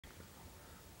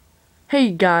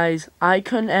Hey guys, I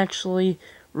couldn't actually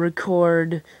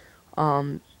record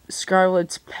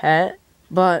Scarlet's pet,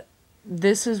 but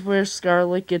this is where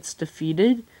Scarlet gets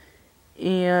defeated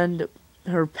and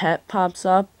her pet pops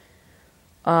up.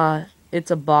 It's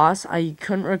a boss. I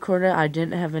couldn't record it. I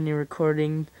didn't have any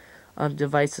recording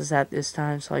devices at this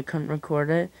time, so I couldn't record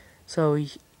it. So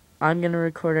I'm gonna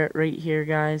record it right here,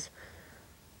 guys.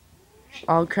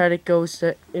 All credit goes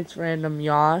to It's Random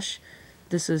Yosh.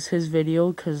 This is his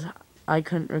video because I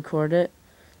couldn't record it.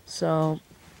 So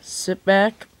sit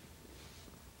back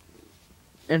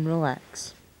and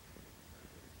relax.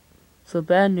 So the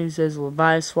bad news is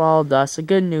Levi swallowed us. The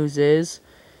good news is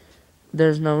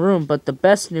there's no room. But the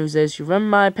best news is, you remember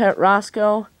my pet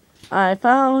Roscoe? I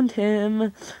found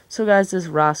him. So guys, this is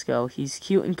Roscoe. He's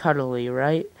cute and cuddly,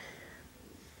 right?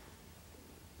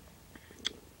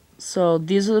 So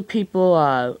these are the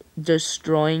people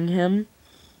destroying him.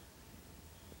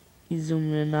 He's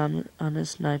zooming in on a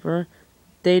sniper.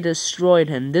 They destroyed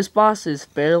him. This boss is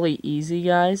fairly easy,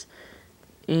 guys.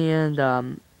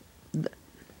 And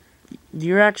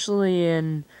you're actually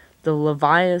in the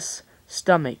Levi's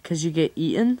stomach because you get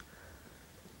eaten.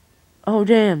 Oh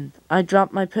damn, I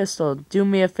dropped my pistol. Do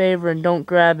me a favor and don't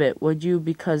grab it, would you?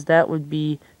 Because that would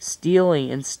be stealing,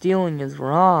 and stealing is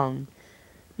wrong.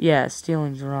 Yeah,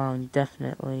 stealing's wrong,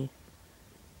 definitely.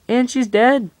 And she's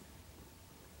dead.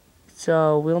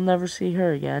 So we'll never see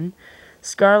her again.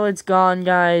 Scarlet's gone,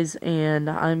 guys, and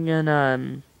I'm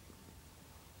gonna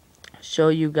show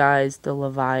you guys the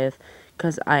Leviath,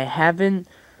 because I haven't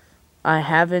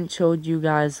showed you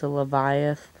guys the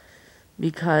Leviath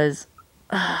because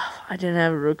I didn't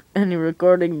have any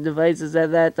recording devices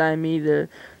at that time either.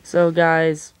 So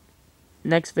guys,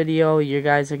 next video you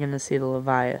guys are gonna see the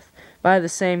Leviath by the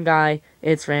same guy.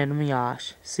 It's Random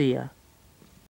Yosh. See ya.